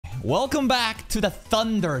welcome back to the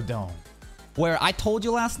Thunderdome, where I told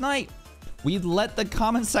you last night we'd let the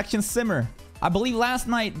comment section simmer. I believe last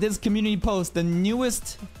night this community post, the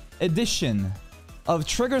newest edition of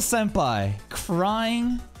Trigger Senpai,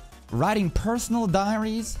 crying, writing personal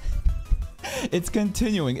diaries. It's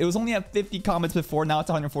continuing. It was only at 50 comments before, now it's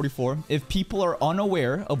 144. If people are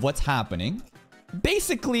unaware of what's happening,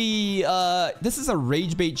 basically, this is a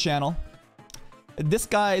rage bait channel. This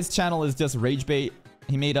guy's channel is just rage bait.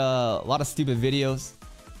 He made a lot of stupid videos,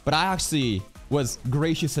 but I actually was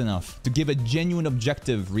gracious enough to give a genuine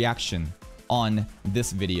objective reaction on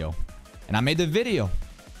this video. And I made the video,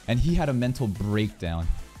 and he had a mental breakdown.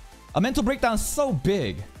 A mental breakdown so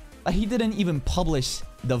big that he didn't even publish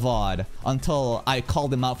the VOD until I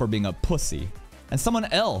called him out for being a pussy. And someone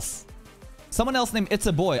else named It's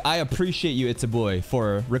a Boy, I appreciate you, It's a Boy,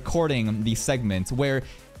 for recording the segment where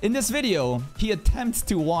in this video, he attempts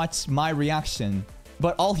to watch my reaction,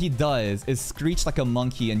 but all he does is screech like a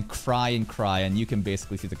monkey and cry, and you can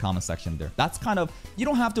basically see the comment section there. That's kind of, you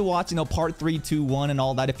don't have to watch, part 3, 2, 1 and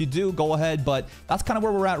all that. If you do, go ahead, but that's kind of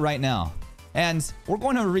where we're at right now. And we're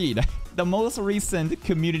going to read the most recent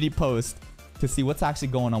community post to see what's actually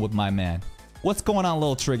going on with my man. What's going on,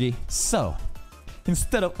 little Triggy? So,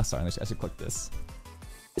 instead of... sorry, I should click this.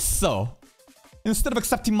 So, instead of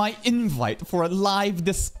accepting my invite for a live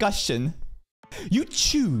discussion, you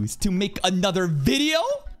choose to make another video?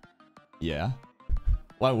 Yeah.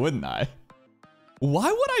 Why wouldn't I? Why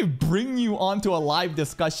would I bring you onto a live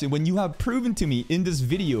discussion when you have proven to me in this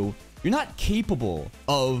video you're not capable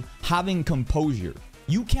of having composure?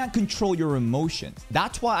 You can't control your emotions.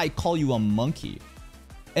 That's why I call you a monkey.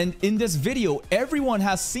 And in this video, everyone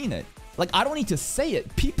has seen it. Like, I don't need to say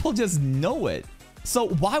it. People just know it. So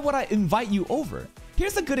why would I invite you over?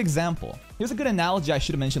 Here's a good example. Here's a good analogy I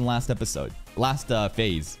should have mentioned last episode. Last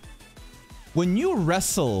phase. When you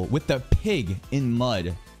wrestle with the pig in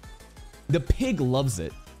mud, the pig loves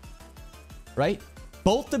it. Right?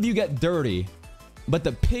 Both of you get dirty, but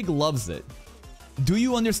the pig loves it. Do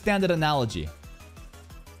you understand that analogy?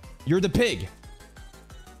 You're the pig.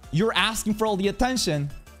 You're asking for all the attention.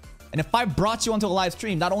 And if I brought you onto a live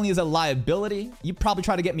stream, not only is it a liability, you probably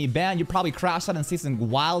try to get me banned, you probably crash out and say some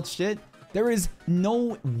wild shit. There is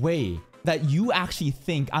no way that you actually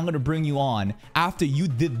think I'm gonna bring you on after you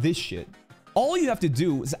did this shit. All you have to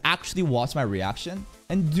do is actually watch my reaction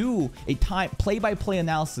and do a play-by-play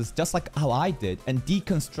analysis just like how I did and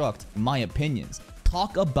deconstruct my opinions.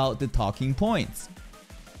 Talk about the talking points.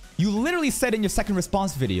 You literally said in your second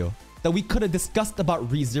response video that we could have discussed about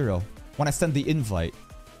ReZero when I sent the invite.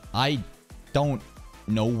 I don't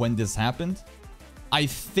know when this happened. I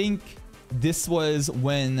think this was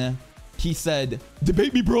when he said,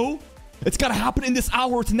 debate me, bro. It's gotta happen in this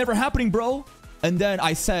hour. It's never happening, bro. And then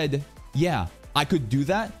I said, yeah, I could do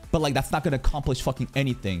that, but like that's not gonna accomplish fucking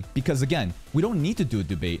anything. Because again, we don't need to do a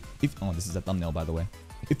debate. Oh, this is a thumbnail, by the way.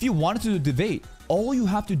 If you wanted to do a debate, all you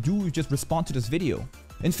have to do is just respond to this video.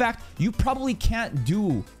 In fact, you probably can't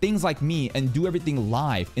do things like me and do everything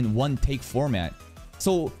live in one take format.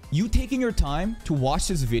 So you taking your time to watch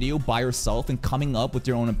this video by yourself and coming up with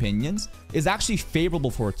your own opinions is actually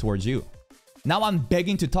favorable towards you. Now I'm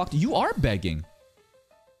begging to talk to you. You are begging.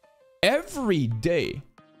 Every day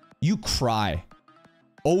you cry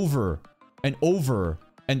over and over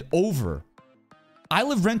and over. I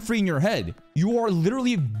live rent-free in your head. You are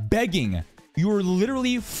literally begging. You are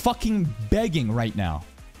literally fucking begging right now.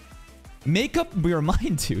 Make up your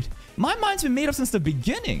mind, dude. My mind's been made up since the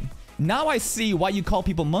beginning. Now I see why you call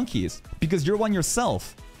people monkeys. Because you're one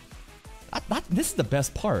yourself. This is the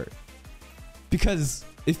best part. Because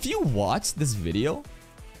if you watch this video,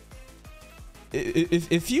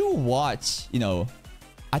 if you watch,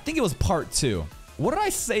 I think it was part 2. What did I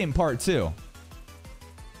say in part 2?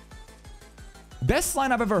 Best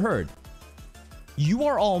line I've ever heard. You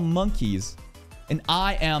are all monkeys, and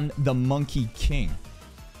I am the Monkey King.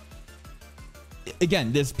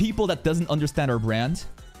 Again, there's people that doesn't understand our brand.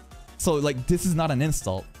 So, like, this is not an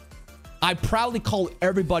insult. I proudly call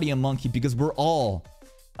everybody a monkey because we're all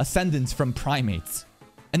ascendants from primates.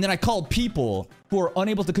 And then I call people who are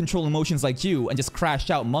unable to control emotions like you and just crash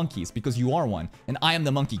out monkeys because you are one. And I am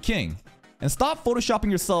the Monkey King. And stop photoshopping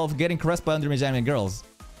yourself getting caressed by underage anime girls.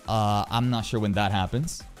 I'm not sure when that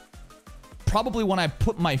happens. Probably when I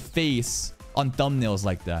put my face on thumbnails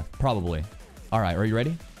like that. Probably. Alright, are you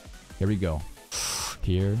ready? Here we go.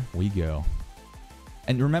 Here we go.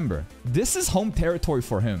 And remember, this is home territory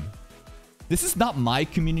for him. This is not my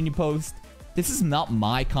community post. This is not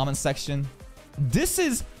my comment section. This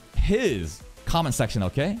is his comment section,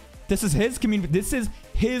 okay? This is his community. This is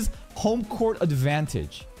his home court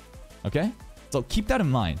advantage. Okay? So keep that in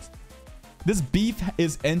mind. This beef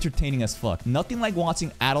is entertaining as fuck. Nothing like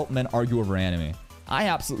watching adult men argue over anime. I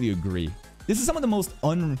absolutely agree. This is some of the most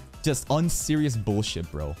just unserious bullshit,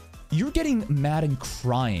 bro. You're getting mad and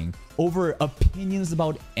crying over opinions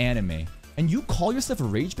about anime, and you call yourself a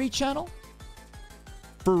rage bait channel?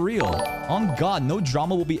 For real. On God, no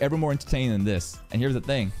drama will be ever more entertaining than this. And here's the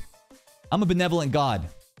thing. I'm a benevolent God.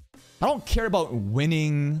 I don't care about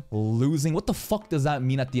winning, losing. What the fuck does that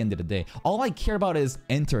mean at the end of the day? All I care about is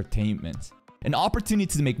entertainment. An opportunity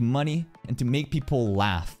to make money and to make people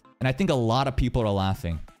laugh. And I think a lot of people are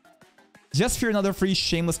laughing. Just for another free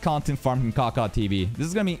shameless content farm from Kaka TV. This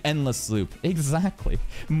is gonna be endless loop. Exactly.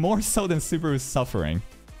 More so than Subaru's suffering.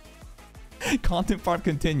 Content farm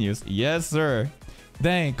continues. Yes, sir.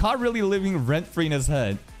 Dang, Ka really living rent-free in his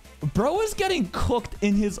head. Bro is getting cooked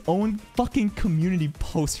in his own fucking community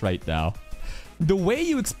post right now. The way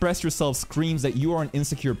you express yourself screams that you are an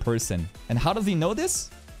insecure person. And how does he know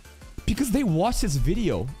this? Because they watched his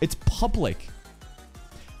video. It's public.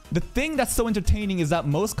 The thing that's so entertaining is that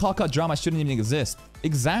most Kaka drama shouldn't even exist.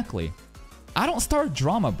 Exactly. I don't start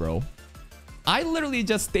drama, bro. I literally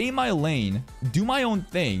just stay in my lane, do my own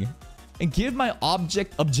thing, and give my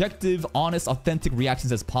objective, honest, authentic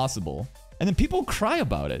reactions as possible. And then people cry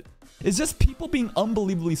about it. It's just people being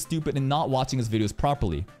unbelievably stupid and not watching his videos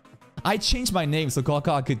properly. I changed my name so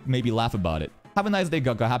Kaka could maybe laugh about it. Have a nice day,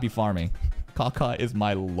 Kaka. Happy farming. Kaka is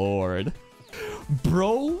my lord.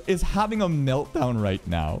 Bro is having a meltdown right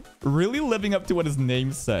now. Really living up to what his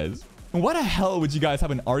name says. Why the hell would you guys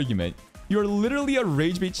have an argument? You're literally a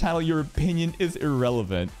rage bait channel. Your opinion is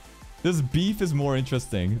irrelevant. This beef is more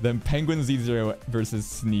interesting than Penguin Z0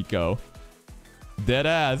 versus Sneeko.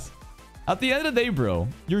 Deadass. At the end of the day, bro,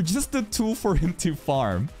 you're just a tool for him to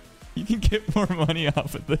farm. You can get more money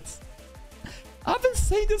off of this. I've been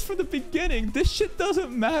saying this from the beginning. This shit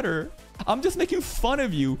doesn't matter. I'm just making fun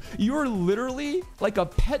of you. You're literally like a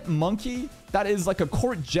pet monkey that is like a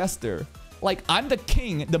court jester. Like, I'm the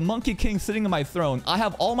king, the monkey king sitting on my throne. I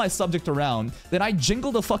have all my subjects around. Then I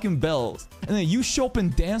jingle the fucking bells. And then you show up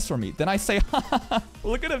and dance for me. Then I say, ha ha ha,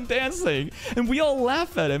 look at him dancing. And we all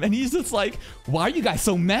laugh at him. And he's just like, why are you guys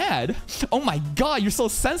so mad? Oh my God, you're so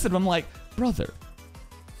sensitive. I'm like, brother,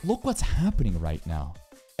 look what's happening right now.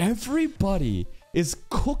 Everybody is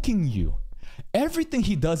cooking you. Everything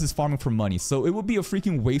he does is farming for money, so it would be a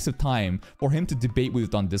freaking waste of time for him to debate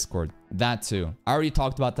with on Discord. That too. I already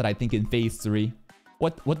talked about that, I think, in phase 3.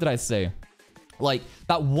 What did I say? Like,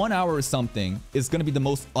 that 1 hour or something is gonna be the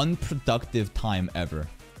most unproductive time ever.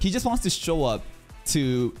 He just wants to show up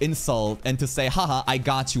to insult and to say, haha, I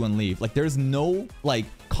got you, and leave. Like, there's no, like,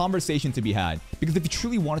 conversation to be had. Because if he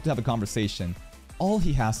truly wanted to have a conversation, all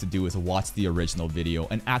he has to do is watch the original video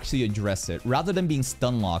and actually address it. Rather than being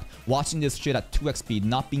stun locked, watching this shit at 2x speed,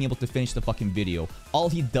 not being able to finish the fucking video, all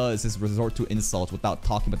he does is resort to insults without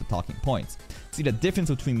talking about the talking points. See, the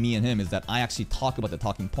difference between me and him is that I actually talk about the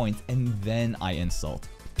talking points and then I insult.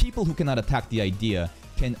 People who cannot attack the idea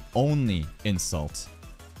can only insult.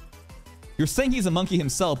 You're saying he's a monkey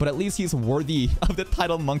himself, but at least he's worthy of the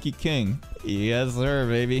title Monkey King. Yes, sir,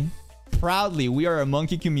 baby. Proudly, we are a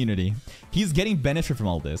monkey community. He's getting benefit from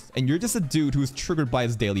all this, and you're just a dude who's triggered by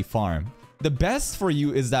his daily farm. The best for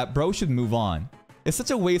you is that bro should move on. It's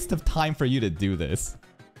such a waste of time for you to do this.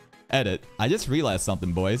 Edit. I just realized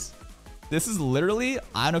something, boys. This is literally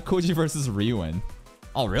Ayanokoji versus Ryuin.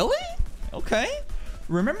 Oh, really? Okay.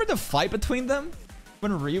 Remember the fight between them?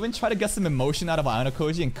 When Ryuin tried to get some emotion out of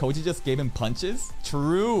Ayanokoji and Koji just gave him punches?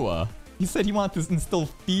 True. He said he wanted to instill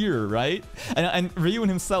fear, right? And Ryuin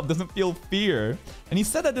himself doesn't feel fear. And he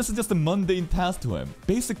said that this is just a mundane task to him.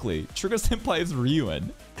 Basically, Trigger Senpai is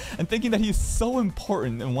Ryuin. And thinking that he's so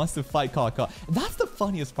important and wants to fight Kaka. That's the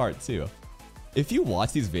funniest part too. If you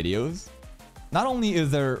watch these videos, not only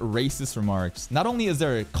is there racist remarks, not only is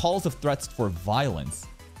there calls of threats for violence,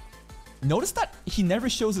 notice that he never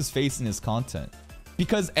shows his face in his content.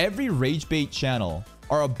 Because every rage bait channel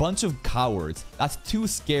are a bunch of cowards that's too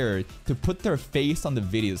scared to put their face on the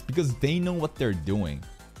videos because they know what they're doing.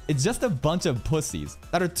 It's just a bunch of pussies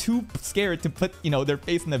that are too scared to put, their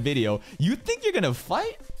face in the video. You think you're gonna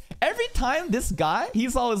fight? Every time this guy,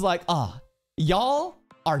 he's always like, y'all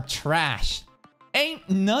are trash. Ain't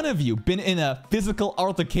none of you been in a physical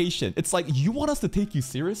altercation. It's like, you want us to take you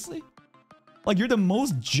seriously? Like, you're the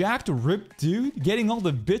most jacked, ripped dude getting all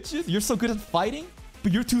the bitches? You're so good at fighting?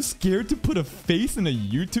 But you're too scared to put a face in a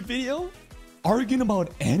YouTube video? Arguing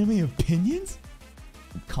about anime opinions?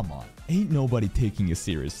 Come on. Ain't nobody taking you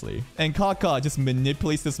seriously. And Kaka just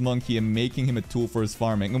manipulates this monkey and making him a tool for his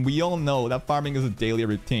farming. And we all know that farming is a daily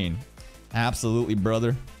routine. Absolutely,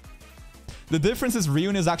 brother. The difference is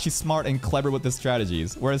Ryun is actually smart and clever with his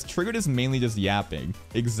strategies, whereas Triggered is mainly just yapping.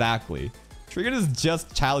 Exactly. Triggered is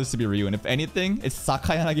just childish to be Ryun. If anything, it's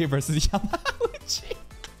Sakayanagi versus Yamauchi.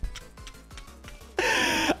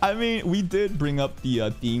 I mean, we did bring up the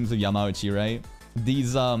themes of Yamauchi, right?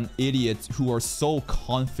 These idiots who are so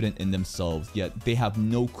confident in themselves, yet they have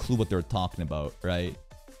no clue what they're talking about, right?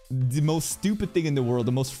 The most stupid thing in the world,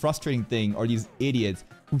 the most frustrating thing are these idiots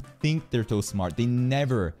who think they're so smart. They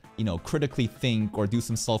never, you know, critically think or do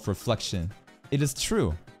some self-reflection. It is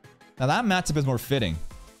true. Now that matchup is more fitting.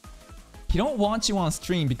 He don't want you on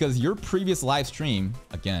stream because your previous live stream,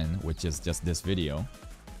 again, which is just this video,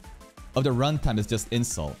 of the runtime is just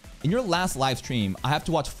insult. In your last live stream, I have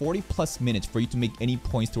to watch 40 plus minutes for you to make any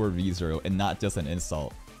points toward ReZero and not just an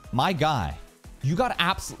insult. My guy, you got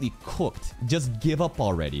absolutely cooked. Just give up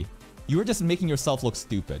already. You're just making yourself look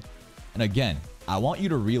stupid. And again, I want you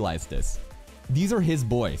to realize this. These are his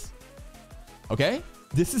boys. Okay?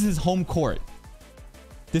 This is his home court.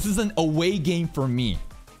 This is an away game for me.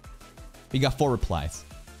 He got 4 replies.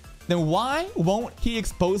 Then why won't he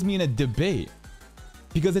expose me in a debate?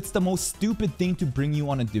 Because it's the most stupid thing to bring you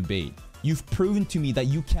on a debate. You've proven to me that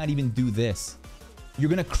you can't even do this. You're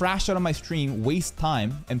gonna crash out on my stream, waste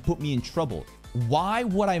time, and put me in trouble. Why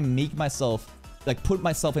would I make myself, like, put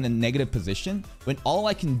myself in a negative position when all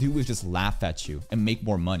I can do is just laugh at you and make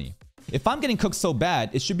more money? If I'm getting cooked so bad,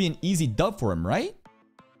 it should be an easy dub for him, right?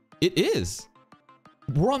 It is.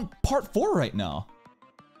 We're on part 4 right now.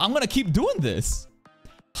 I'm gonna keep doing this.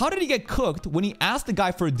 How did he get cooked when he asked the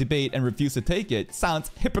guy for a debate and refused to take it?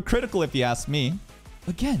 Sounds hypocritical if you ask me.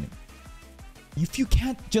 Again, if you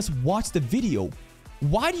can't just watch the video,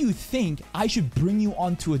 why do you think I should bring you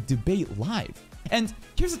onto a debate live? And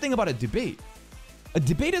here's the thing about a debate. A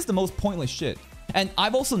debate is the most pointless shit. And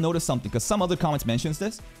I've also noticed something, because some other comments mentions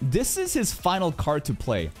this. This is his final card to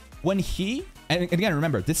play. When he, and again,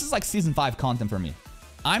 remember, this is like Season 5 content for me.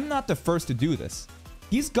 I'm not the first to do this.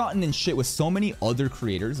 He's gotten in shit with so many other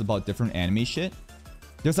creators about different anime shit.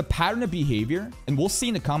 There's a pattern of behavior, and we'll see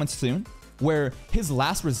in the comments soon, where his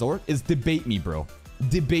last resort is debate me, bro.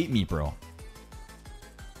 Debate me, bro.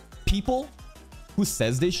 People who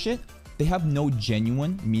says this shit, they have no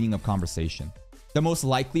genuine meaning of conversation. They're most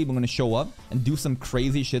likely going to show up and do some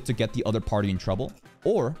crazy shit to get the other party in trouble.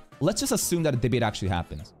 Or let's just assume that a debate actually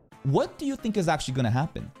happens. What do you think is actually going to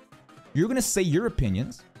happen? You're going to say your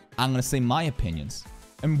opinions. I'm going to say my opinions.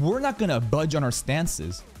 And we're not going to budge on our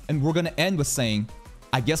stances. And we're going to end with saying,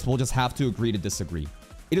 I guess we'll just have to agree to disagree.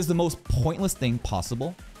 It is the most pointless thing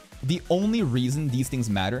possible. The only reason these things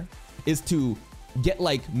matter is to get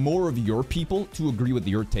like more of your people to agree with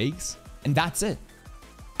your takes. And that's it.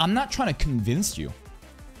 I'm not trying to convince you.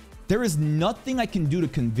 There is nothing I can do to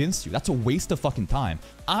convince you. That's a waste of fucking time.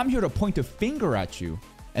 I'm here to point a finger at you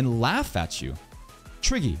and laugh at you.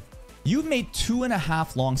 Triggy, you've made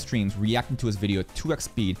 2.5 long streams reacting to his video at 2x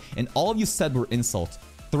speed, and all of you said were insults,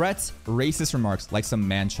 threats, racist remarks like some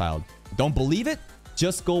man-child. Don't believe it?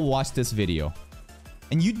 Just go watch this video.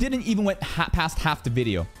 And you didn't even went past half the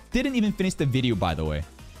video. Didn't even finish the video, by the way.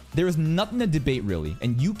 There is nothing to debate, really,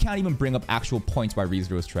 and you can't even bring up actual points why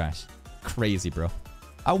ReZero is trash. Crazy, bro.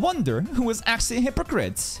 I wonder who was actually a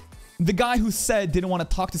hypocrite. The guy who said didn't want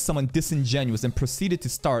to talk to someone disingenuous and proceeded to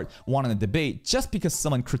start wanting a debate just because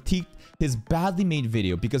someone critiqued his badly made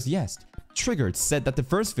video. Because yes, Triggered said that the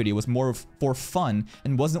first video was more for fun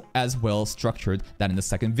and wasn't as well structured than in the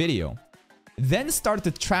second video. Then started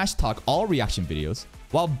to trash talk all reaction videos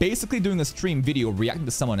while basically doing a stream video reacting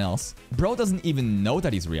to someone else. Bro doesn't even know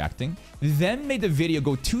that he's reacting. Then made the video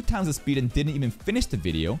go 2 times the speed and didn't even finish the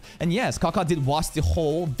video. And yes, Kaka did watch the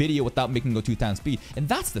whole video without making it go 2 times speed. And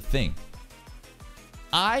that's the thing.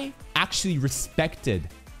 I actually respected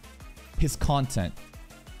his content.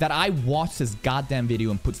 That I watched his goddamn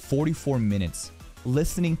video and put 44 minutes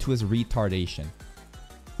listening to his retardation.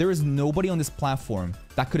 There is nobody on this platform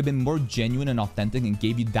that could have been more genuine and authentic and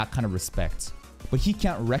gave you that kind of respect. But he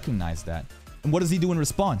can't recognize that. And what does he do in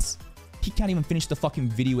response? He can't even finish the fucking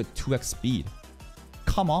video at 2x speed.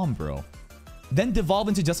 Come on, bro. Then devolve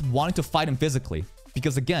into just wanting to fight him physically.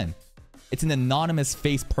 Because again, it's an anonymous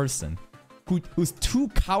face person who's too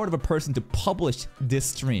coward of a person to publish this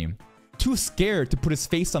stream. Too scared to put his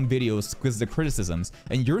face on videos because of the criticisms,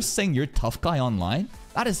 and you're saying you're a tough guy online?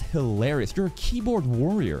 That is hilarious. You're a keyboard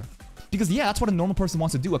warrior. Because yeah, that's what a normal person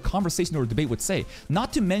wants to do, a conversation or a debate would say.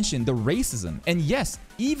 Not to mention the racism. And yes,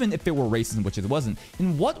 even if it were racism, which it wasn't,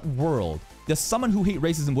 in what world does someone who hates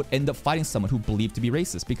racism would end up fighting someone who believed to be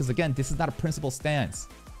racist? Because again, this is not a principled stance.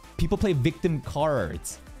 People play victim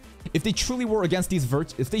cards. If they truly were against these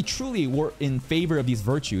virtues, if they truly were in favor of these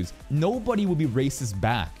virtues, nobody would be racist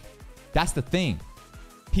back. That's the thing.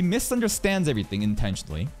 He misunderstands everything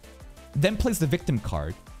intentionally, then plays the victim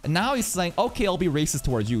card. And now he's saying, okay, I'll be racist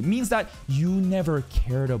towards you. Means that you never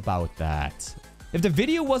cared about that. If the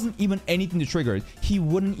video wasn't even anything to trigger it, he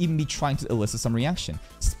wouldn't even be trying to elicit some reaction.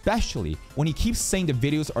 Especially when he keeps saying the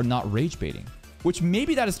videos are not rage baiting. Which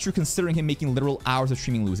maybe that is true considering him making literal hours of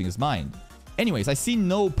streaming losing his mind. Anyways, I see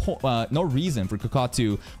no reason for Kakao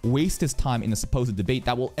to waste his time in a supposed debate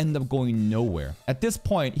that will end up going nowhere. At this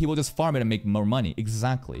point, he will just farm it and make more money.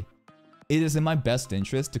 Exactly. It is in my best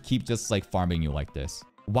interest to keep just like farming you like this.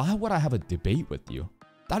 Why would I have a debate with you?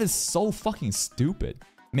 That is so fucking stupid.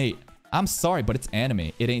 Mate, I'm sorry, but it's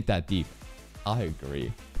anime. It ain't that deep. I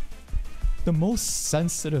agree. The most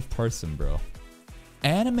sensitive person, bro.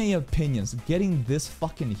 Anime opinions getting this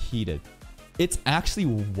fucking heated. It's actually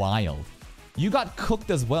wild. You got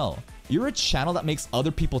cooked as well. You're a channel that makes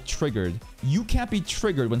other people triggered. You can't be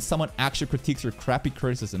triggered when someone actually critiques your crappy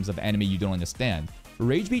criticisms of anime you don't understand.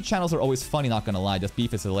 Ragebeat channels are always funny, not gonna lie. This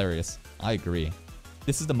beef is hilarious. I agree.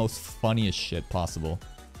 This is the most funniest shit possible.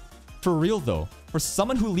 For real though, for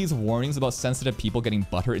someone who leaves warnings about sensitive people getting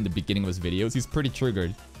butthurt in the beginning of his videos, he's pretty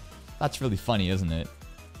triggered. That's really funny, isn't it?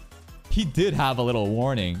 He did have a little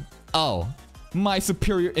warning. Oh, my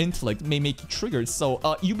superior intellect may make you triggered,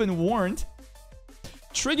 so you've been warned.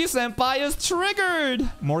 Triggy Senpai is triggered!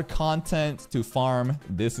 More content to farm.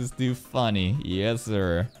 This is too funny. Yes,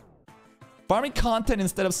 sir. Farming content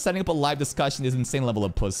instead of setting up a live discussion is an insane level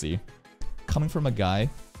of pussy. Coming from a guy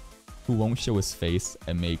who won't show his face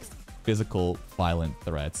and makes physical, violent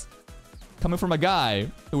threats. Coming from a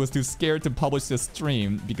guy who was too scared to publish this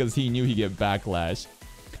stream because he knew he'd get backlash.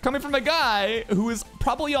 Coming from a guy who is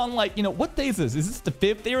probably on like, you know, what day is this? Is this the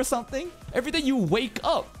 5th day or something? Every day you wake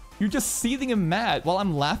up, you're just seething and mad while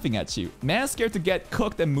I'm laughing at you. Man scared to get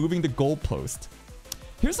cooked and moving the goalpost.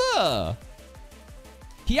 Here's a...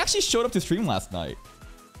 He actually showed up to stream last night.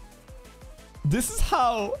 This is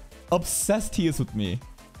how obsessed he is with me.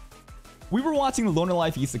 We were watching Loner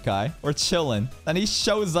Life Isekai, or chillin', and he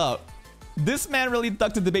shows up. This man really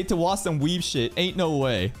ducked the debate to watch some weeb shit. Ain't no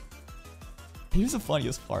way. Here's the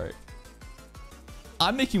funniest part.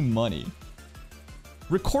 I'm making money.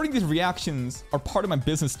 Recording these reactions are part of my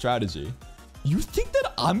business strategy. You think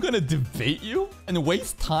that I'm gonna debate you and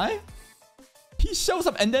waste time? He shows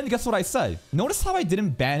up and then guess what I said? Notice how I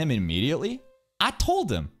didn't ban him immediately? I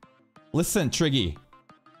told him, listen, Triggy,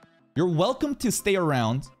 you're welcome to stay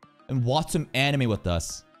around and watch some anime with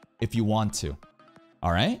us if you want to.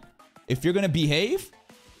 Alright? If you're gonna behave,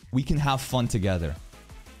 we can have fun together.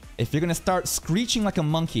 If you're gonna start screeching like a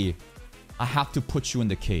monkey, I have to put you in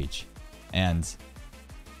the cage. And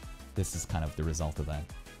this is kind of the result of that.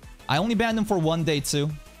 I only banned him for 1 day too.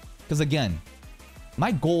 Because again,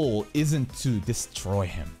 my goal isn't to destroy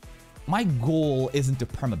him. My goal isn't to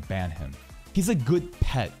perma-ban him. He's a good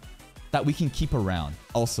pet that we can keep around.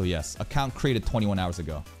 Also, yes, account created 21 hours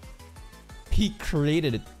ago. He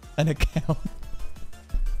created an account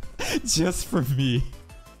just for me.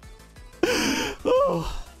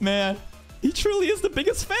 Oh, man. He truly is the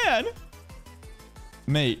biggest fan.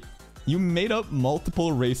 Mate, you made up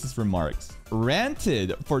multiple racist remarks,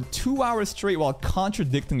 ranted for 2 hours straight while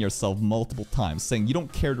contradicting yourself multiple times, saying you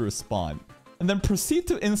don't care to respond, and then proceed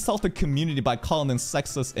to insult the community by calling them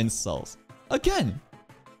sexist insults. Again,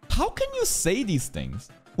 how can you say these things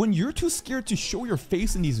when you're too scared to show your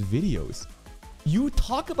face in these videos? You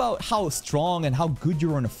talk about how strong and how good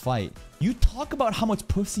you are in a fight. You talk about how much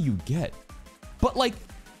pussy you get. But like,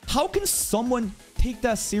 how can someone take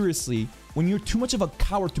that seriously when you're too much of a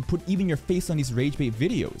coward to put even your face on these rage bait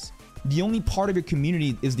videos? The only part of your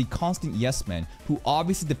community is the constant yes men who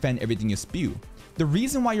obviously defend everything you spew. The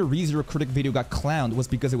reason why your ReZero critic video got clowned was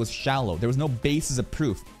because it was shallow. There was no basis of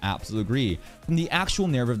proof, absolutely agree, from the actual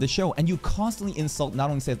narrative of the show. And you constantly insult not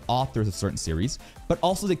only said authors of certain series, but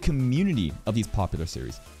also the community of these popular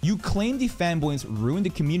series. You claim the fanboys ruined the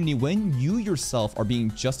community when you yourself are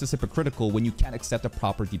being just as hypocritical when you can't accept a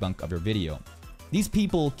proper debunk of your video. These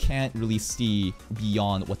people can't really see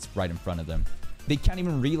beyond what's right in front of them. They can't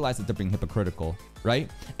even realize that they're being hypocritical,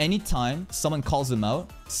 right? Anytime someone calls them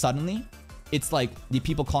out, suddenly, it's like the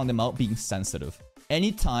people calling them out being sensitive.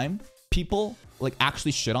 Anytime people like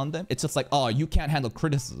actually shit on them, it's just like, oh, you can't handle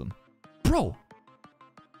criticism. Bro,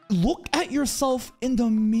 look at yourself in the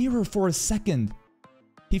mirror for a second.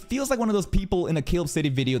 He feels like one of those people in a Caleb City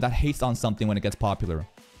video that hates on something when it gets popular.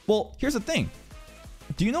 Well, here's the thing.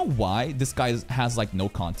 Do you know why this guy has like no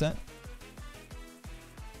content?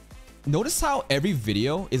 Notice how every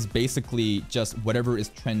video is basically just whatever is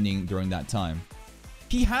trending during that time.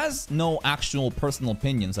 He has no actual personal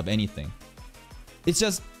opinions of anything. It's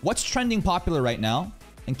just what's trending popular right now.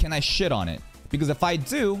 And can I shit on it? Because if I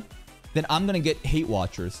do, then I'm gonna get hate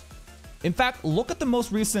watchers. In fact, look at the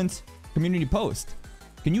most recent community post.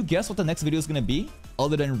 Can you guess what the next video is gonna be?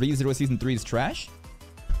 Other than ReZero Season 3 is trash?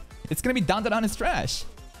 It's gonna be Dandadan is trash.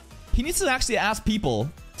 He needs to actually ask people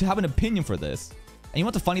to have an opinion for this. And you know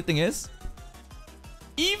what the funny thing is?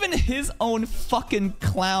 Even his own fucking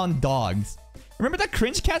clown dogs. Remember that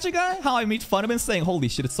cringe catcher guy? How I made fun of him saying, holy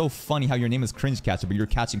shit, it's so funny how your name is cringe catcher, but you're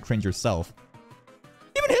catching cringe yourself.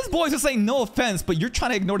 Even his boys are saying no offense, but you're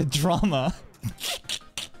trying to ignore the drama.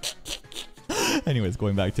 Anyways,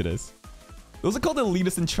 going back to this. Those are called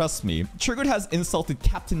elitists, and trust me, Triggered has insulted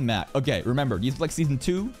Captain Mac. Okay, remember, these are like Season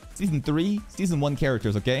 2, Season 3, Season 1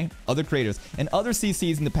 characters, okay? Other creators. And other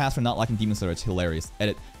CCs in the past for not liking Demon Slayer. It's hilarious.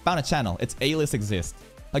 Edit. Found a channel. It's A-list exists.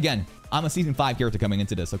 Again, I'm a Season 5 character coming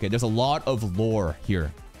into this, okay? There's a lot of lore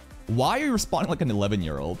here. Why are you responding like an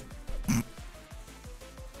 11-year-old?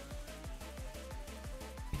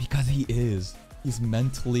 Because he is. He's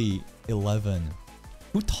mentally 11.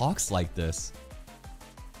 Who talks like this?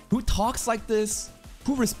 Who talks like this?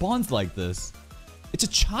 Who responds like this? It's a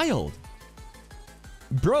child.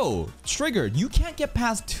 Bro, Triggered, you can't get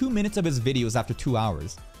past 2 minutes of his videos after 2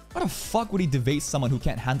 hours. Why the fuck would he debate someone who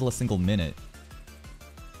can't handle a single minute?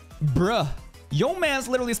 Bruh, yo man's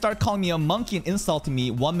literally started calling me a monkey and insulting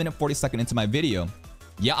me 1 minute 40 seconds into my video.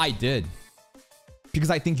 Yeah, I did. Because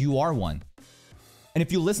I think you are one. And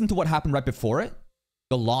if you listen to what happened right before it,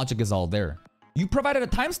 the logic is all there. You provided a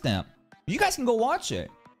timestamp. You guys can go watch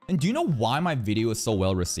it. And do you know why my video is so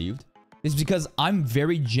well received? It's because I'm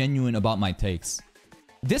very genuine about my takes.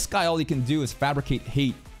 This guy, all he can do is fabricate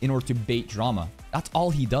hate in order to bait drama. That's all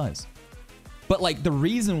he does. But like the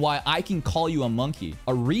reason why I can call you a monkey,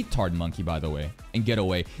 a retard monkey by the way, and get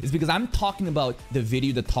away, is because I'm talking about the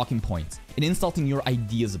video, the talking points, and insulting your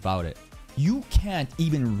ideas about it. You can't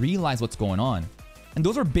even realize what's going on. And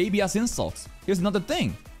those are baby ass insults. Here's another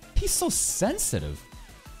thing. He's so sensitive.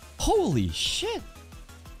 Holy shit.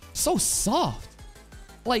 So soft.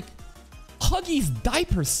 Like, Huggy's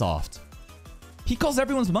diaper soft. He calls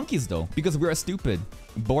everyone's monkeys though, because we're stupid.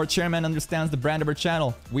 Board chairman understands the brand of our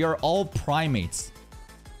channel. We are all primates.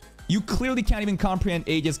 You clearly can't even comprehend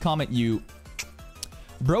AJ's comment, you...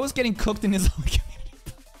 Bro's getting cooked in his own community.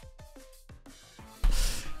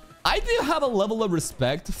 I do have a level of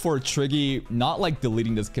respect for Triggy not like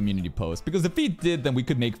deleting this community post, because if he did, then we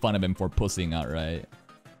could make fun of him for pussying out, right?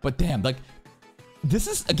 But damn, like, this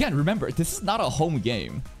is, again, remember, this is not a home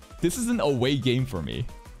game. This is an away game for me.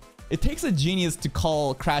 It takes a genius to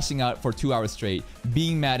call crashing out for 2 hours straight,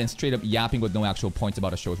 being mad and straight up yapping with no actual points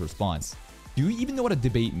about a show's response. Do you even know what a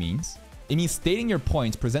debate means? It means stating your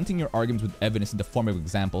points, presenting your arguments with evidence in the form of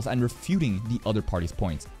examples, and refuting the other party's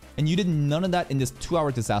points. And you did none of that in this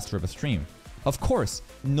 2-hour disaster of a stream. Of course,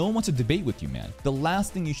 no one wants to debate with you, man. The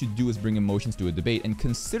last thing you should do is bring emotions to a debate, and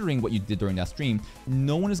considering what you did during that stream,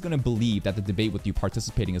 no one is going to believe that the debate with you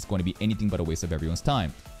participating is going to be anything but a waste of everyone's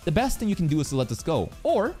time. The best thing you can do is to let this go.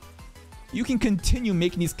 Or, you can continue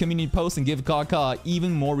making these community posts and give Kaka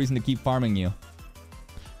even more reason to keep farming you.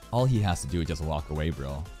 All he has to do is just walk away,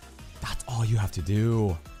 bro. That's all you have to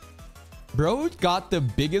do. Bro got the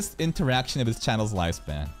biggest interaction of his channel's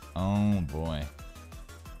lifespan. Oh boy.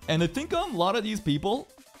 And I think a lot of these people,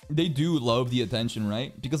 they do love the attention,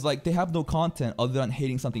 right? Because like they have no content other than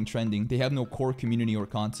hating something trending. They have no core community or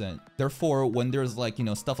content. Therefore, when there's like, you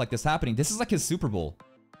know, stuff like this happening, this is like his Super Bowl.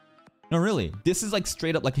 No, really. This is like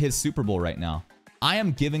straight up like his Super Bowl right now. I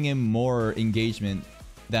am giving him more engagement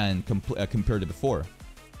than compared to before.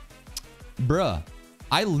 Bruh.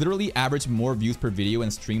 I literally average more views per video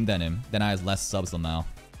and stream than him, than I has less subs than now.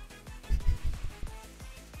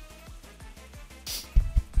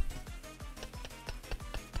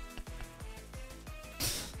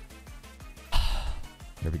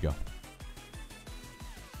 Here we go.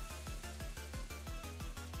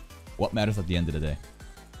 What matters at the end of the day?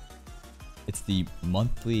 It's the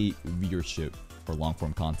monthly viewership for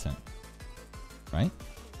long-form content, right?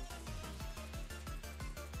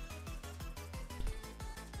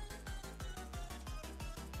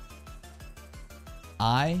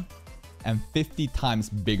 I am 50 times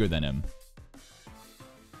bigger than him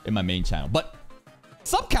in my main channel. But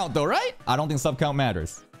sub count though, right? I don't think sub count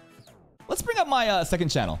matters. Let's bring up my second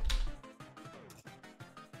channel.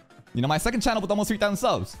 You know, my second channel with almost 3,000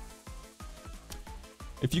 subs.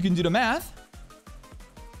 If you can do the math,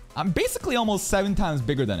 I'm basically almost 7 times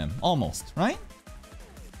bigger than him. Almost, right?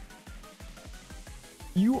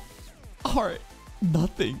 You are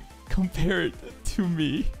nothing compared to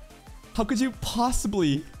me. How could you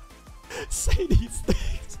possibly say these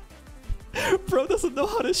things? Bro doesn't know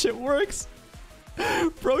how this shit works.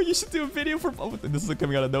 Bro, you should do a video for... Oh, this is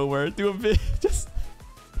coming out of nowhere. Do a video. Just...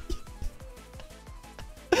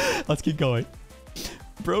 Let's keep going.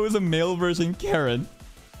 Bro is a male version Karen.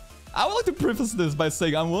 I would like to preface this by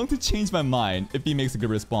saying I'm willing to change my mind if he makes a good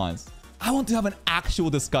response. I want to have an actual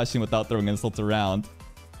discussion without throwing insults around.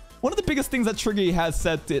 One of the biggest things that Triggy has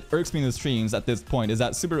said that irks me in the streams at this point is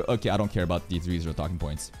that super... Okay, I don't care about these ReZero talking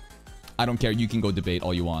points. I don't care. You can go debate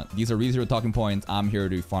all you want. These are ReZero talking points. I'm here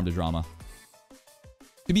to farm the drama.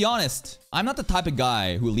 To be honest, I'm not the type of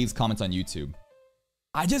guy who leaves comments on YouTube.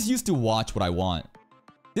 I just used to watch what I want.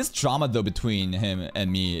 This drama, though, between him and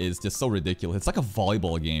me is just so ridiculous. It's like a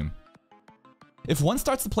volleyball game. If one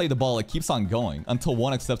starts to play the ball, it keeps on going until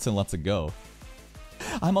one accepts and lets it go.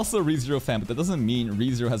 I'm also a ReZero fan, but that doesn't mean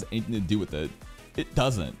ReZero has anything to do with it. It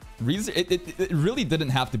doesn't. It really didn't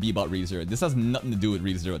have to be about ReZero. This has nothing to do with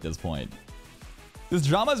ReZero at this point. This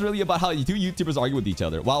drama is really about how two YouTubers argue with each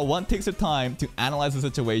other, while one takes their time to analyze the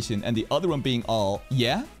situation and the other one being all,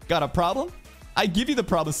 yeah? Got a problem? I give you the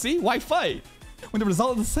problem, see? Why fight? When the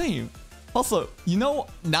result is the same. Also, you know,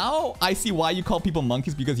 now I see why you call people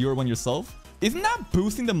monkeys because you are one yourself. Isn't that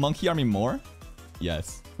boosting the monkey army more?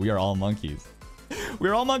 Yes, we are all monkeys.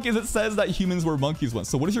 We're all monkeys. It says that humans were monkeys once.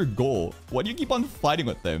 So what is your goal? Why do you keep on fighting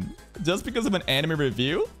with them? Just because of an anime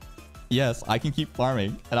review? Yes, I can keep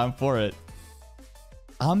farming, and I'm for it.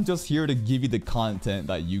 I'm just here to give you the content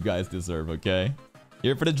that you guys deserve, okay?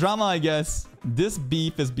 Here for the drama, I guess. This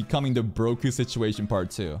beef is becoming the Broku situation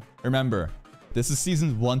part 2. Remember, this is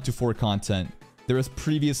seasons 1 to 4 content. There is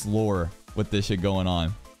previous lore with this shit going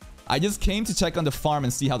on. I just came to check on the farm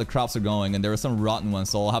and see how the crops are going, and there are some rotten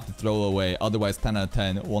ones, so I'll have to throw away. Otherwise, 10 out of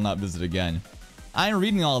 10 will not visit again. I ain't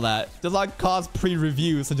reading all that. Just like cause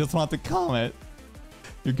pre-review, so just want to comment.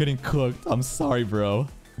 You're getting cooked. I'm sorry, bro.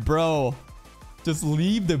 Bro, just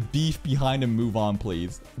leave the beef behind and move on,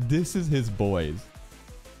 please. This is his boys.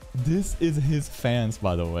 This is his fans,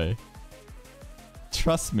 by the way.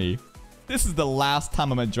 Trust me. This is the last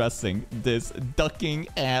time I'm addressing this ducking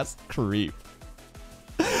ass creep.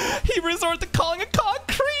 He resorted to calling a cock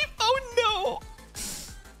creep. Oh no.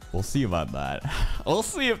 We'll see about that. We'll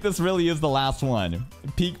see if this really is the last one.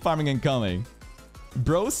 Peak farming incoming.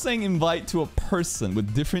 Bro saying invite to a person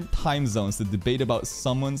with different time zones to debate about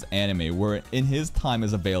someone's anime where in his time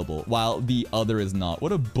is available while the other is not.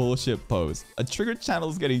 What a bullshit post. A triggered channel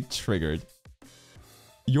is getting triggered.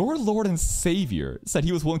 Your Lord and Savior said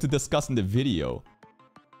he was willing to discuss in the video.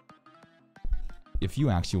 If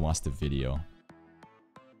you actually watched the video,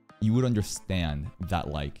 you would understand that,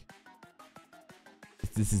 like,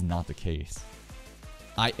 this is not the case.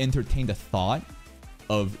 I entertained the thought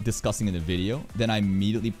of discussing in the video, then I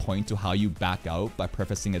immediately point to how you back out by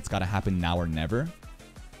prefacing it's gotta happen now or never.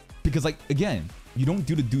 Because, like, again, you don't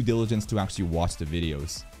do the due diligence to actually watch the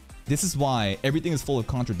videos. This is why everything is full of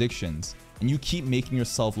contradictions, and you keep making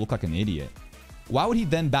yourself look like an idiot. Why would he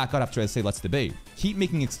then back out after I say let's debate? Keep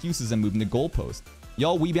making excuses and moving the goalpost.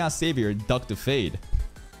 Y'all weeb-ass savior duck the fade.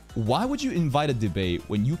 Why would you invite a debate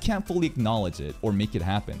when you can't fully acknowledge it or make it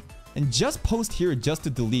happen? And just post here just to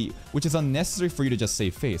delete, which is unnecessary for you to just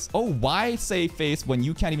save face. Oh, why save face when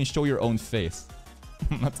you can't even show your own face?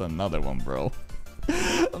 That's another one, bro.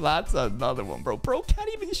 That's another one, bro. Bro can't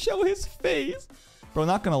even show his face. Bro,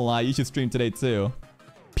 not gonna lie, you should stream today too.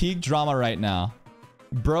 Peak drama right now.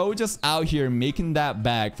 Bro just out here making that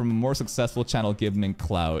bag from a more successful channel giving him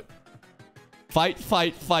clout. Fight,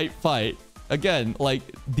 fight, fight, fight. Again, like,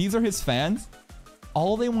 these are his fans.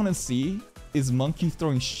 All they want to see is monkeys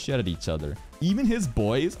throwing shit at each other. Even his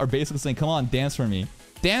boys are basically saying, come on, dance for me.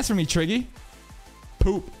 Dance for me, Triggy.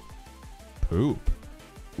 Poop. Poop.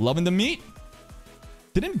 Loving the meat?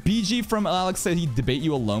 Didn't BG from Alex say he'd debate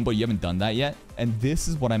you alone, but you haven't done that yet? And this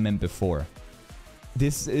is what I meant before.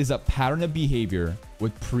 This is a pattern of behavior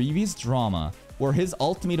with previous drama where his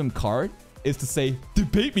ultimatum card is to say,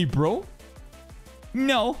 debate me, bro.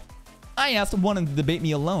 No. I asked one of them to debate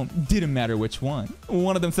me alone. Didn't matter which one.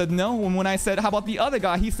 One of them said no, and when I said, how about the other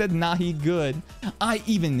guy? He said, nah, he good. I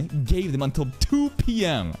even gave them until 2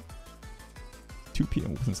 p.m. 2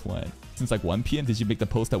 p.m. since when? Since like 1 p.m.? Did you make the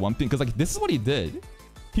post at 1 p.m.? Because like, this is what he did.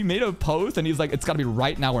 He made a post and he's like, it's gotta be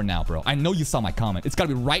right now or now, bro. I know you saw my comment. It's gotta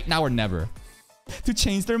be right now or never. To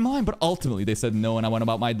change their mind, but ultimately they said no and I went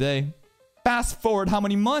about my day. Fast forward how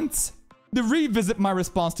many months? To revisit my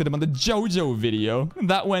response to them on the JoJo video.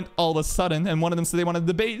 That went all of a sudden, and one of them said they wanted to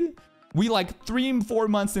debate. We like 3 or 4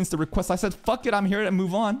 months since the request. I said, fuck it, I'm here to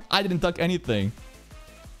move on. I didn't duck anything.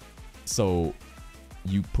 So,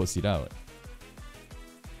 you pussied out.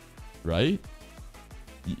 Right?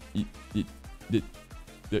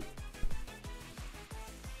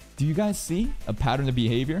 Do you guys see a pattern of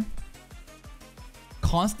behavior?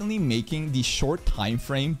 constantly making the short time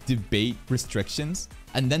frame debate restrictions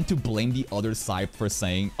and then to blame the other side for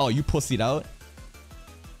saying, oh, you pussied out.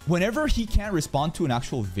 Whenever he can't respond to an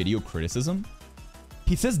actual video criticism,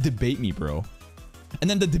 he says, debate me, bro. And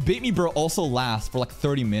then the debate me, bro also lasts for like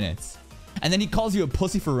 30 minutes. And then he calls you a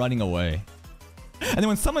pussy for running away. And then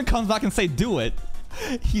when someone comes back and say, do it,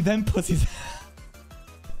 he then pussies.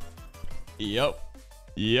 Yup.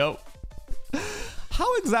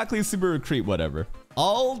 How exactly is Super Creep? Whatever.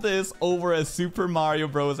 All this over a Super Mario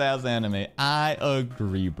Bros. Ass anime. I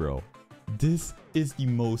agree, bro. This is the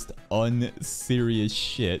most unserious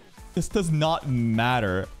shit. This does not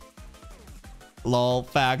matter. Lol,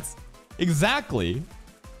 facts. Exactly.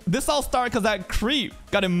 This all started because that creep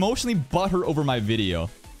got emotionally butthurt over my video.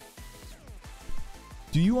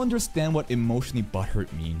 Do you understand what emotionally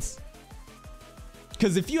butthurt means?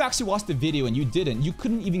 Because if you actually watched the video and you didn't, you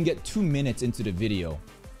couldn't even get 2 minutes into the video,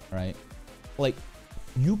 right? Like,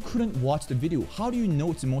 you couldn't watch the video. How do you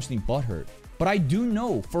know it's emotionally butthurt? But I do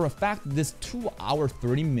know for a fact that this 2-hour,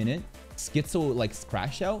 30-minute schizo, like,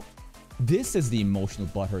 crash out, this is the emotional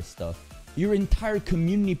butthurt stuff. Your entire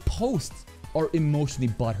community posts are emotionally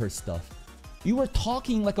butthurt stuff. You were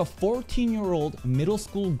talking like a 14-year-old middle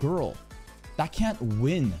school girl that can't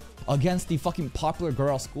win against the fucking popular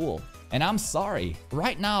girl at school. And I'm sorry,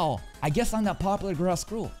 right now, I guess I'm that popular girl at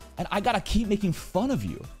school. And I gotta keep making fun of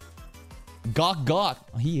you. Gawk.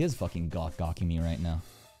 He is fucking gawking me right now.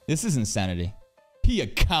 This is insanity. He a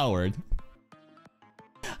coward.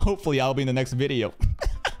 Hopefully I'll be in the next video.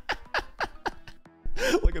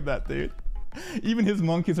 Look at that, dude. Even his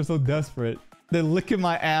monkeys are so desperate. They're licking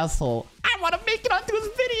my asshole. I want to make it onto his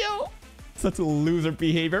video. Such a loser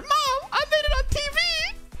behavior. Mom, I made it on TV.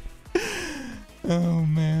 Oh,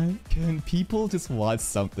 man. Can people just watch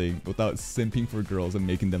something without simping for girls and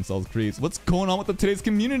making themselves creeps? What's going on with today's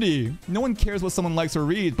community? No one cares what someone likes or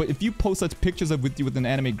reads, but if you post such pictures of with an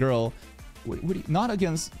anime girl, not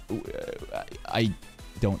against... I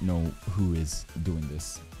don't know who is doing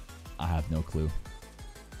this. I have no clue.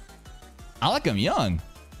 I like him young.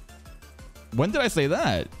 When did I say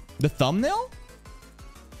that? The thumbnail?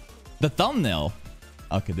 The thumbnail.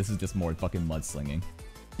 Okay, this is just more fucking mudslinging.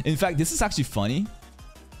 In fact, this is actually funny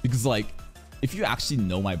because, like, if you actually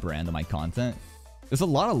know my brand and my content, there's a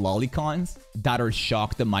lot of lolicons that are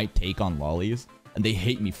shocked at my take on lollies and they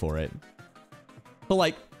hate me for it. But,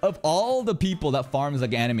 like, of all the people that farms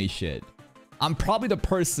like anime shit, I'm probably the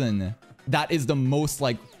person that is the most,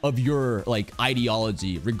 like, of your, like,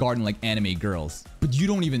 ideology regarding, like, anime girls. But you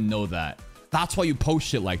don't even know that. That's why you post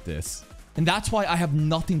shit like this. And that's why I have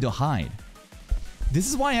nothing to hide. This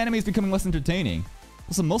is why anime is becoming less entertaining.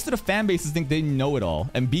 So most of the fan bases think they know it all.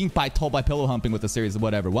 And being told by pillow humping with the series,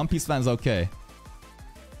 whatever. One Piece fans, okay.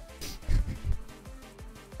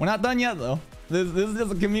 We're not done yet, though. This is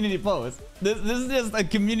just a community post. This is just a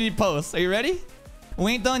community post. Are you ready?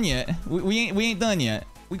 We ain't done yet. We ain't done yet.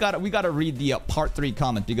 We gotta read the part 3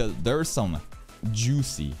 comment because there's some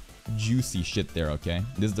juicy shit there, okay?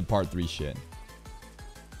 This is the part 3 shit.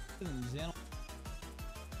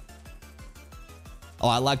 Oh,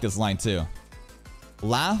 I like this line too.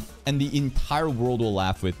 Laugh and the entire world will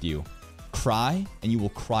laugh with you. Cry and you will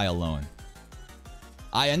cry alone.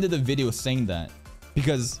 I ended the video saying that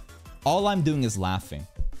because all I'm doing is laughing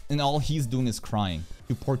and all he's doing is crying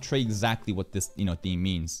to portray exactly what this, theme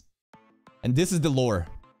means. And this is the lore.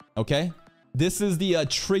 Okay, this is the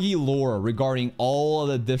Triggy lore regarding all of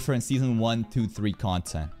the different season 1, 2, 3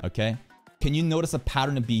 content. Okay, can you notice a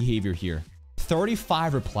pattern of behavior here?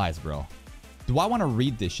 35 replies, bro. Do I want to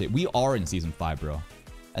read this shit? We are in season 5, bro.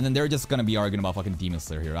 And then they're just gonna be arguing about fucking Demon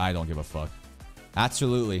Slayer here. I don't give a fuck.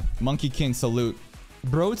 Absolutely. Monkey King, salute.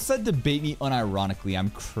 Bro said debate me unironically. I'm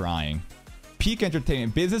crying. Peak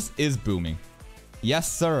entertainment. Business is booming.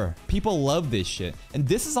 Yes, sir. People love this shit. And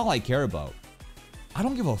this is all I care about. I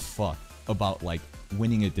don't give a fuck about, like,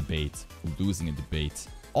 winning a debate, losing a debate.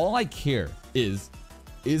 All I care is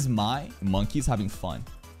my monkeys having fun?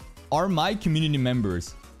 Are my community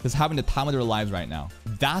members just having the time of their lives right now?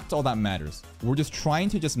 That's all that matters. We're just trying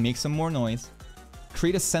to just make some more noise,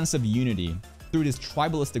 create a sense of unity through this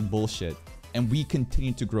tribalistic bullshit, and we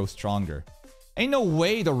continue to grow stronger. Ain't no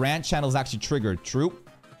way the rant channel is actually triggered, Troop.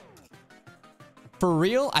 For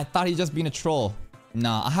real? I thought he's just being a troll.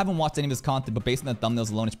 Nah, I haven't watched any of his content, but based on the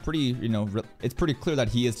thumbnails alone, it's pretty, it's pretty clear that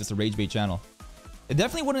he is just a rage bait channel. It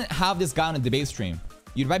definitely wouldn't have this guy on a debate stream.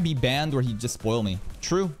 You'd either be banned or he'd just spoil me.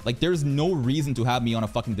 True. Like, there's no reason to have me on a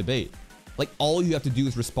fucking debate. Like, all you have to do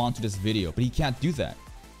is respond to this video, but he can't do that.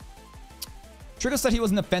 Trigger said he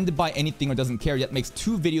wasn't offended by anything or doesn't care, yet makes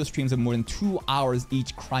 2 video streams of more than 2 hours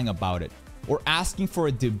each crying about it. or asking for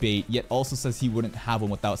a debate, yet also says he wouldn't have one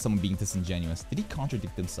without someone being disingenuous. Did he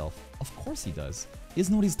contradict himself? Of course he does. He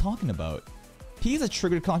doesn't know what he's talking about. He's a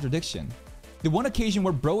triggered contradiction. The one occasion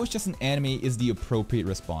where bro is just an anime is the appropriate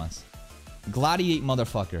response. Gladiate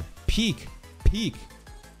motherfucker. Peak. Peak.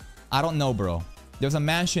 I don't know, bro. There's a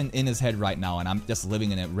mansion in his head right now and I'm just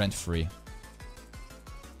living in it rent-free.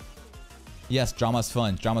 Yes, drama's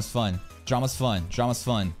fun. Drama's fun. Drama's fun. Drama's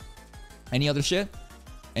fun. Any other shit?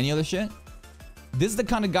 Any other shit? This is the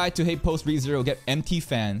kind of guy to hate post ReZero, get MT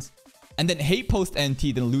fans, and then hate post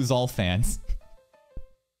NT, then lose all fans.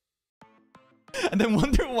 And then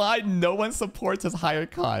wonder why no one supports his higher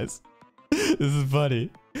cause. This is funny.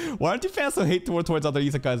 Why aren't you fans so hate towards other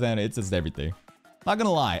isekais anime? It's just everything. Not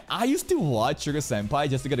gonna lie, I used to watch Sugar Senpai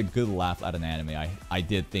just to get a good laugh at an anime I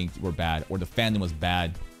did think were bad, or the fandom was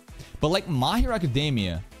bad. But like My Hero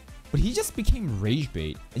Academia, but he just became rage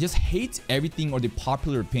bait and just hates everything or the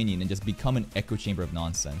popular opinion and just become an echo chamber of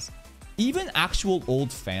nonsense. Even actual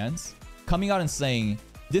old fans coming out and saying,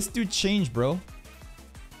 this dude changed, bro.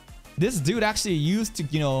 This dude actually used to,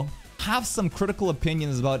 you know, have some critical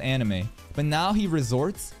opinions about anime, but now he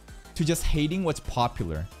resorts to just hating what's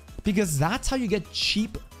popular. Because that's how you get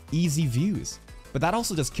cheap, easy views. But that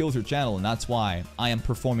also just kills your channel, and that's why I am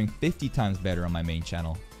performing 50 times better on my main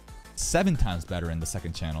channel. 7 times better in the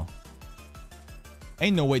second channel.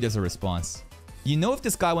 Ain't no way there's a response. You know, if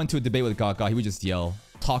this guy went to a debate with Gaga, he would just yell,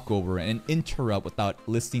 talk over, and interrupt without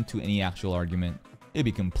listening to any actual argument. It'd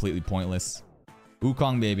be completely pointless.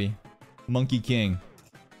 Wukong, baby. Monkey King.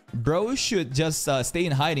 Bro should just stay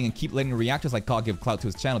in hiding and keep letting reactors like Gaga give clout to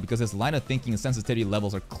his channel because his line of thinking and sensitivity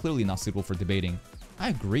levels are clearly not suitable for debating. I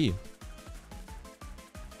agree.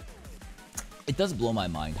 It does blow my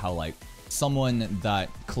mind how, like, someone that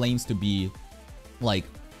claims to be, like,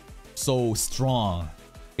 so strong,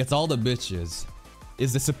 gets all the bitches,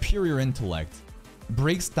 is the superior intellect,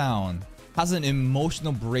 breaks down, has an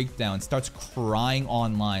emotional breakdown, starts crying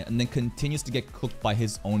online, and then continues to get cooked by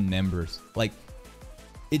his own members. Like,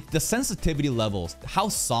 the sensitivity levels, how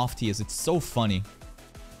soft he is, it's so funny.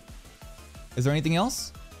 Is there anything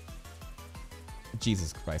else?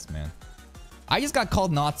 Jesus Christ, man. I just got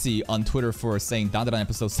called Nazi on Twitter for saying Dandadan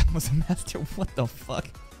episode 7 was a master. What the fuck?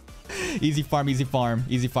 Easy farm, easy farm,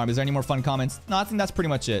 easy farm. Is there any more fun comments? No, I think that's pretty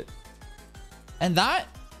much it. And that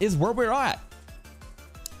is where we're at.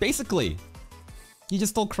 Basically, he's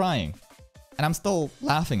just still crying. And I'm still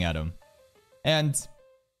laughing at him. And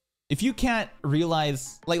if you can't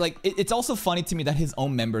realize, it's also funny to me that his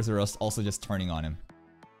own members are also just turning on him.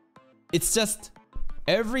 It's just,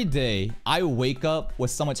 every day I wake up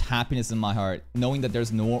with so much happiness in my heart, knowing that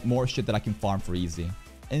there's no more shit that I can farm for easy.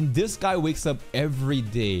 And this guy wakes up every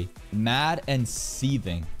day mad and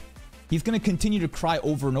seething. He's gonna continue to cry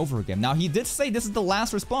over and over again. Now, he did say this is the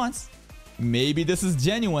last response. Maybe this is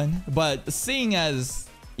genuine, but seeing as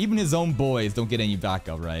even his own boys don't get any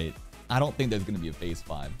backup, right? I don't think there's gonna be a phase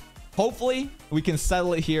 5. Hopefully, we can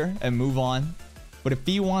settle it here and move on. But if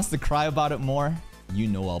he wants to cry about it more, you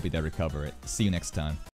know I'll be there to cover it. See you next time.